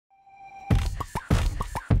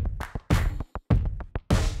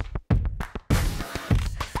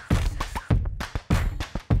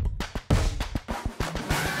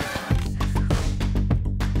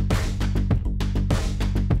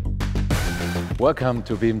Welcome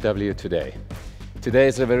to BMW Today. Today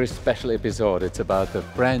is a very special episode. It's about the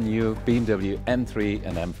brand new BMW M3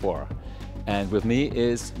 and M4. And with me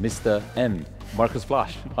is Mr. M, Markus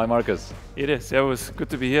Flasch. Hi Markus. It is. Yeah, it was good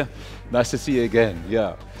to be here. Nice to see you again.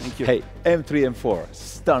 Yeah. Thank you. Hey, M3, M4,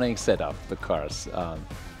 stunning setup, the cars.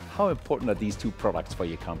 How important are these two products for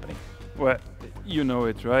your company? Well, you know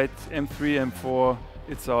it, right? M3, M4,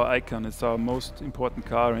 it's our icon. It's our most important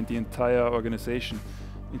car, and the entire organization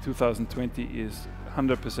in 2020 is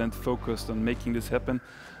 100% focused on making this happen,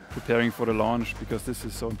 preparing for the launch, because this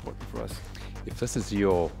is so important for us. If this is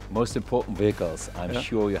your most important vehicles, I'm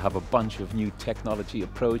sure you have a bunch of new technology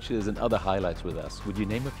approaches and other highlights with us. Would you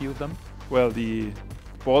name a few of them? Well, the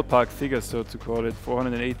ballpark figure, so to call it,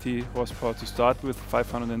 480 horsepower to start with,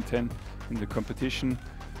 510 in the competition,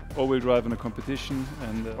 all-wheel drive in the competition,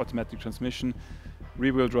 and automatic transmission,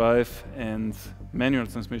 rear-wheel drive and manual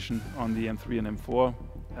transmission on the M3 and M4.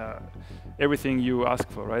 Everything you ask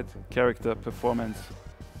for, right? Character, performance.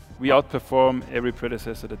 We outperform every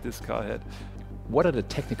predecessor that this car had. What are the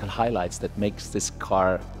technical highlights that makes this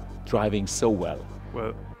car driving so well?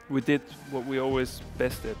 Well, we did what we always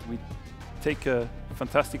best at. We take a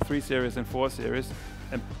fantastic 3 Series and 4 Series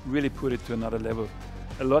and really put it to another level.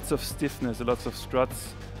 Lots of stiffness, lots of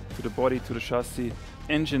struts to the body, to the chassis.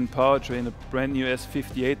 Engine powertrain, a brand new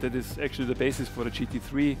S58 that is actually the basis for the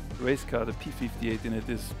GT3 race car. The P58 in it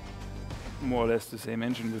is more or less the same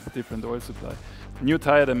engine with different oil supply. New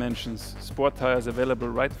tire dimensions, sport tires available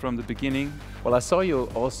right from the beginning. Well, I saw you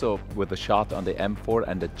also with a shot on the M4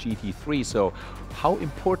 and the GT3, so how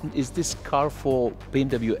important is this car for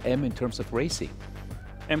BMW M in terms of racing?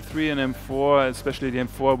 M3 and M4, especially the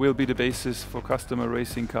M4, will be the basis for customer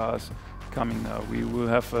racing cars coming now. We will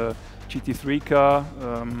have a GT3 car,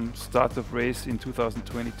 start of race in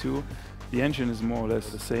 2022. The engine is more or less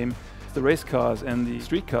the same. The race cars and the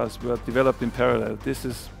street cars were developed in parallel. This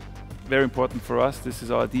is very important for us. This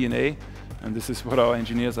is our DNA, and this is what our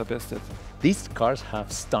engineers are best at. These cars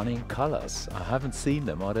have stunning colors. I haven't seen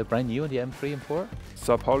them. Are they brand new in the M3 and M4?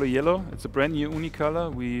 Sao Paulo yellow. It's a brand new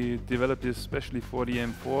unicolor. We developed this especially for the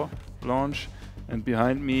M4 launch. And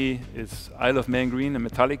behind me is Isle of Man green, a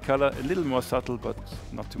metallic color, a little more subtle, but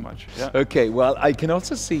not too much. Yeah. Okay, well, I can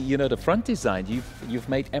also see, you know, the front design. You've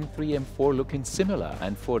made M3, M4 looking similar,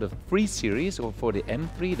 and for the 3 Series or for the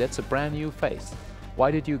M3, that's a brand new face.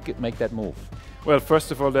 Why did you make that move? Well,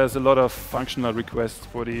 first of all, there's a lot of functional requests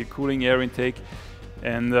for the cooling air intake,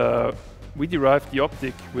 and we derived the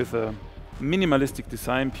optic with a minimalistic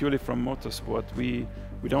design purely from motorsport. We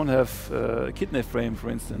don't have a kidney frame, for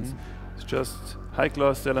instance. It's just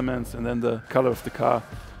high-gloss elements and then the color of the car.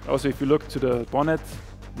 Also, if you look to the bonnet,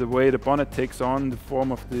 the way the bonnet takes on the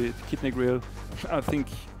form of the kidney grille, I think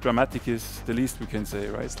dramatic is the least we can say,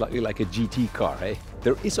 right? It's slightly like a GT car, eh?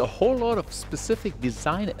 There is a whole lot of specific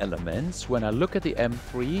design elements when I look at the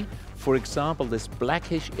M3. For example, this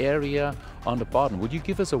blackish area on the bottom. Would you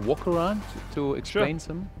give us a walk around to explain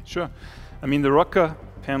some? Sure. I mean, the rocker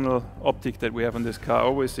panel optic that we have on this car,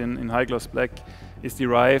 always in high-gloss black, is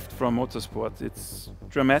derived from motorsport. It's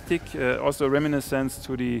dramatic, also reminiscence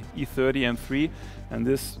to the E30 M3, and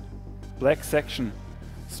this black section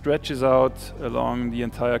stretches out along the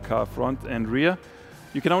entire car, front and rear.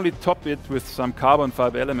 You can only top it with some carbon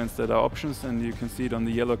fiber elements that are options, and you can see it on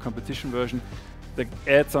the yellow competition version. They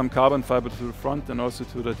add some carbon fiber to the front and also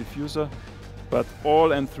to the diffuser, but all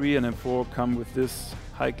M3 and M4 come with this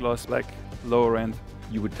high-gloss black lower end.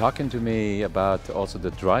 You were talking to me about also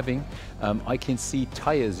the driving. I can see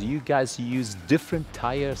tires. You guys use different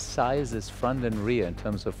tire sizes, front and rear, in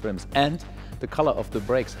terms of rims. And the color of the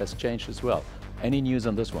brakes has changed as well. Any news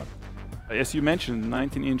on this one? As you mentioned,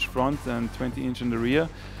 19-inch front and 20-inch in the rear.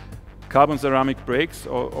 Carbon ceramic brakes,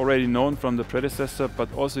 already known from the predecessor,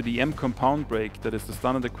 but also the M compound brake, that is the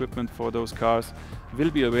standard equipment for those cars,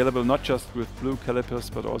 will be available not just with blue calipers,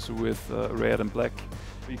 but also with red and black.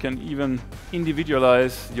 You can even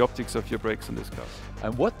individualize the optics of your brakes in this car.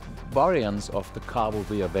 And what variants of the car will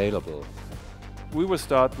be available? We will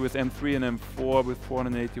start with M3 and M4 with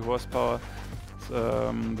 480 horsepower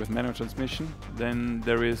with manual transmission. Then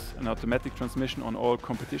there is an automatic transmission on all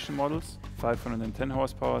competition models, 510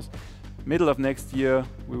 horsepower. Middle of next year,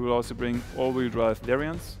 we will also bring all-wheel drive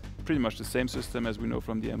variants, pretty much the same system as we know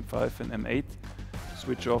from the M5 and M8.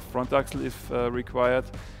 Switch off front axle if required.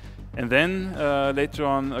 And then later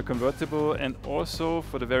on a convertible, and also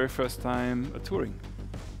for the very first time a touring.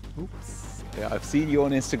 Oops. Yeah, I've seen you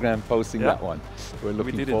on Instagram posting that one. We're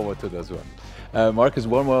looking forward to this one. Marcus,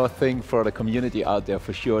 one more thing for the community out there,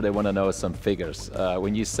 for sure, they want to know some figures.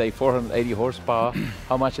 When you say 480 horsepower,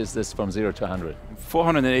 how much is this from 0 to 100?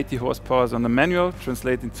 480 horsepower on the manual,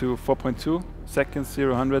 translating to 4.2 seconds,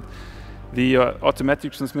 0 100. The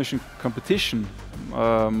automatic transmission competition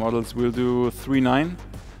models will do 3.9,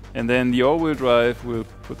 and then the all-wheel drive will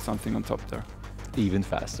put something on top there. Even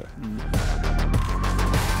faster.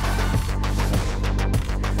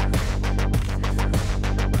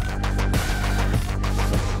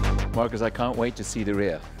 Marcus, I can't wait to see the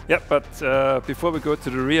rear. Yeah, but before we go to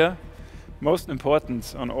the rear, most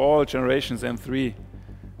important on all generations M3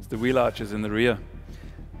 is the wheel arches in the rear.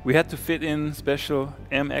 We had to fit in special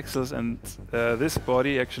M axles, and this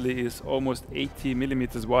body actually is almost 80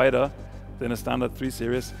 millimeters wider than a standard 3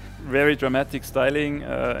 Series. Very dramatic styling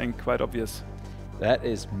and quite obvious. That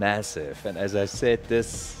is massive, and as I said, this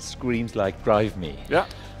screams like drive me. Yeah,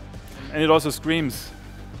 and it also screams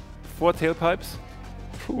 4 tailpipes,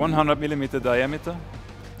 100 millimeter diameter.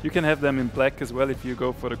 You can have them in black as well if you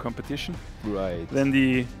go for the competition. Right. Then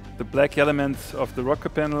the black element of the rocker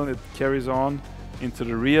panel, it carries on into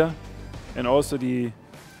the rear, and also the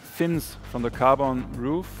fins from the carbon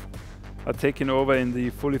roof are taken over in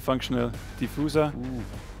the fully functional diffuser. Ooh,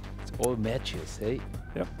 it's all matches, hey?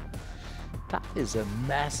 Yep. That is a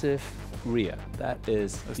massive rear. That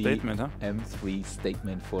is a statement, huh? M3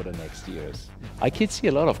 statement for the next years. I can see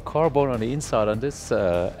a lot of carbon on the inside on this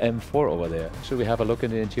M4 over there. Should we have a look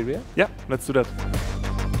in the interior? Yeah, let's do that.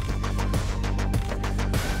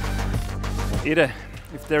 Ede,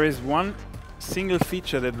 if there is one single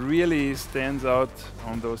feature that really stands out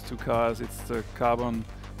on those two cars, it's the carbon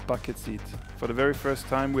bucket seat. For the very first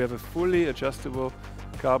time, we have a fully adjustable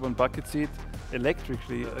carbon bucket seat,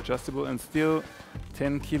 electrically adjustable, and still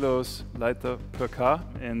 10 kilos lighter per car.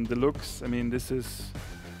 And the looks, I mean, this is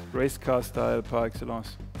race car style par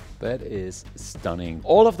excellence. That is stunning.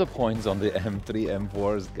 All of the points on the M3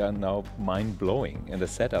 M4 are now mind-blowing. And the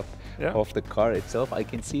setup of the car itself, I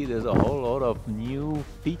can see there's a whole lot of new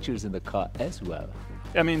features in the car as well.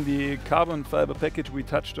 I mean, the carbon fiber package we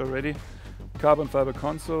touched already. Carbon fiber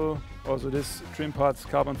console, also this trim parts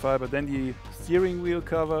carbon fiber, then the steering wheel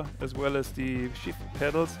cover as well as the shift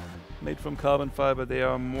pedals made from carbon fiber. They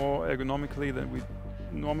are more ergonomically than we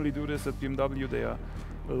normally do this at BMW. They are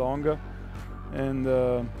longer, and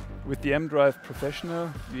with the M Drive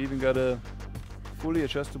Professional you even got a fully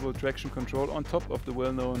adjustable traction control on top of the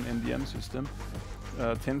well-known MDM system.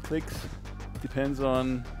 10 clicks. Depends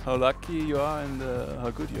on how lucky you are and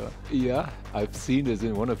how good you are. Yeah, I've seen this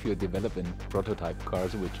in one of your development prototype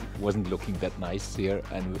cars, which wasn't looking that nice here,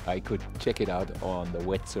 and I could check it out on the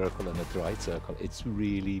wet circle and the dry circle. It's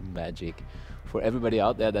really magic. For everybody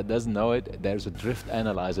out there that doesn't know it, there's a drift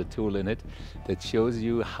analyzer tool in it that shows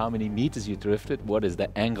you how many meters you drifted, what is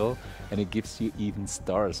the angle, and it gives you even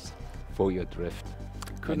stars for your drift.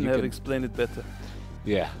 Couldn't have explained it better.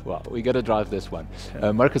 Yeah, well, we got to drive this one.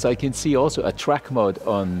 Marcus, I can see also a track mode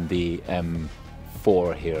on the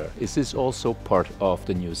M4 here. Is this also part of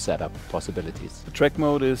the new setup possibilities? The track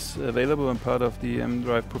mode is available and part of the M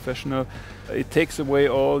Drive Professional. It takes away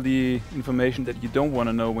all the information that you don't want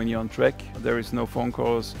to know when you're on track. There is no phone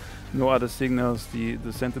calls, no other signals. The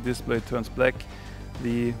center display turns black.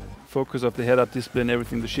 The focus of the head-up display and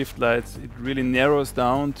everything, the shift lights, it really narrows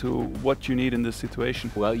down to what you need in this situation.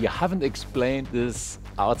 Well, you haven't explained this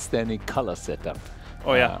outstanding color setup.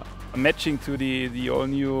 Oh yeah, matching to the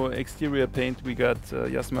all-new exterior paint, we got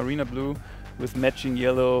Yas Marina blue with matching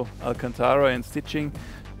yellow Alcantara and stitching.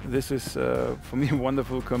 This is, for me, a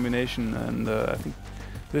wonderful combination, and I think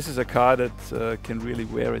this is a car that can really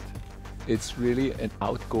wear it. It's really an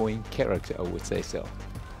outgoing character, I would say so.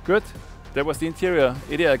 Good. That was the interior.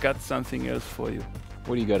 Ede, I got something else for you.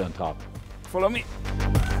 What do you got on top? Follow me.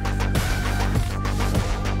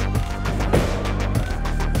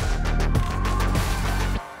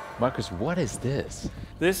 Marcus, what is this?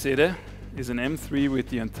 This, Ede, is an M3 with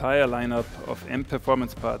the entire lineup of M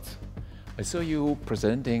performance parts. I saw you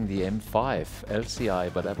presenting the M5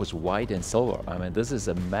 LCI, but that was white and silver. I mean, this is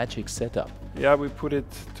a magic setup. Yeah, we put it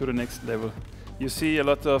to the next level. You see a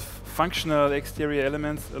lot of functional exterior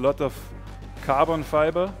elements, a lot of carbon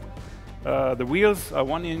fiber. The wheels are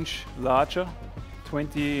 1 inch larger,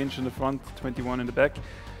 20 inch in the front, 21 in the back.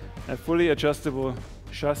 A fully adjustable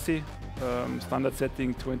chassis, standard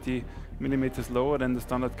setting 20 millimeters lower than the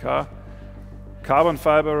standard car. Carbon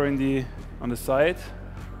fiber on the side,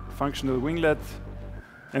 functional winglet,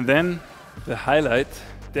 and then the highlight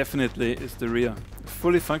definitely is the rear.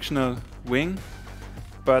 Fully functional wing,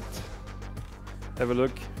 but have a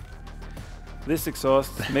look. This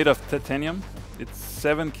exhaust made of titanium. It's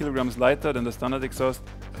 7 kilograms lighter than the standard exhaust.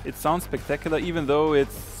 It sounds spectacular, even though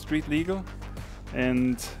it's street legal,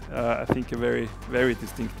 and I think a very, very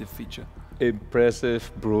distinctive feature.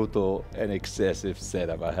 Impressive, brutal, and excessive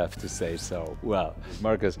setup, I have to say so. Well,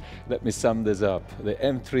 Markus, let me sum this up. The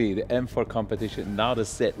M3, the M4 competition, now the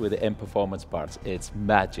set with the M performance parts. It's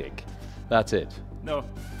magic. That's it. No,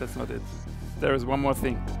 that's not it. There is one more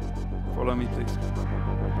thing. Follow me, please.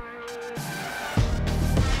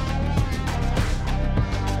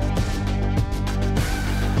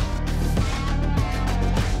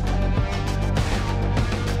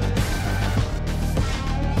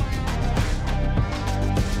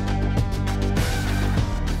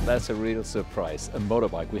 That's a real surprise. A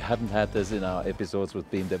motorbike. We haven't had this in our episodes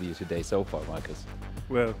with BMW Today so far, Markus.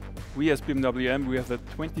 Well, we as BMW M, we have a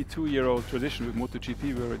 22-year-old tradition with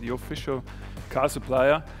MotoGP. We're the official car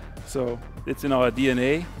supplier, so it's in our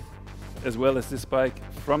DNA, as well as this bike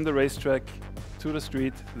from the racetrack to the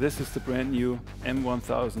street. This is the brand new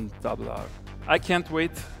M1000RR. I can't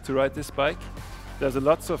wait to ride this bike. There's a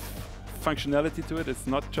lots of functionality to it. It's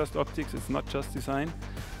not just optics, it's not just design.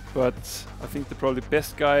 But I think the probably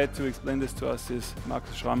best guy to explain this to us is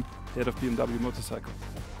Markus Schramm, head of BMW Motorcycle.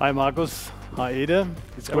 Hi Markus, hi Ede.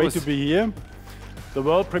 It's great to be here. The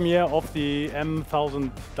world premiere of the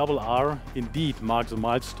M1000RR indeed marks a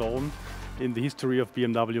milestone in the history of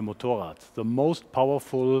BMW Motorrad. The most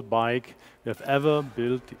powerful bike we have ever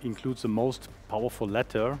built includes the most powerful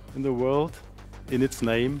letter in the world in its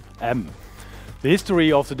name, M. The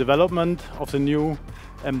history of the development of the new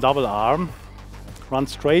M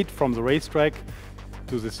runs straight from the racetrack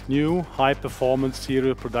to this new high-performance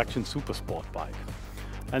serial production supersport bike.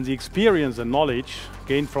 And the experience and knowledge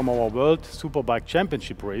gained from our World Superbike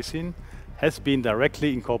Championship racing has been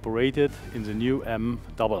directly incorporated in the new M.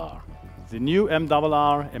 The new M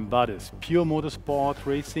embodies pure motorsport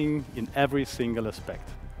racing in every single aspect,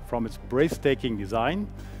 from its breathtaking design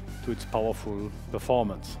to its powerful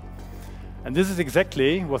performance. And this is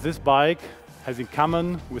exactly what this bike has in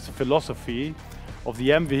common with the philosophy of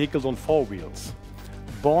the M vehicles on four wheels.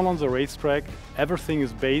 Born on the racetrack, everything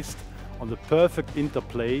is based on the perfect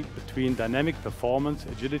interplay between dynamic performance,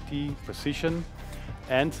 agility, precision,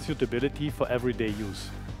 and suitability for everyday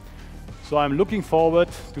use. So I'm looking forward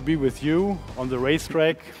to be with you on the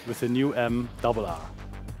racetrack with the new M.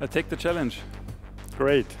 I take the challenge.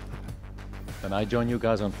 Great. And I join you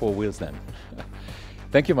guys on four wheels then.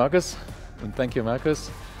 Thank you, Markus. And thank you,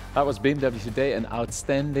 Markus. That was BMW Today, an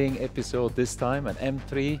outstanding episode this time, an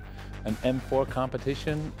M3, an M4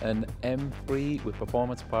 competition, an M3 with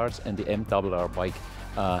performance parts, and the M bike.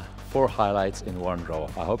 4 highlights in one row.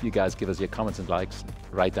 I hope you guys give us your comments and likes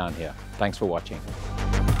right down here. Thanks for watching.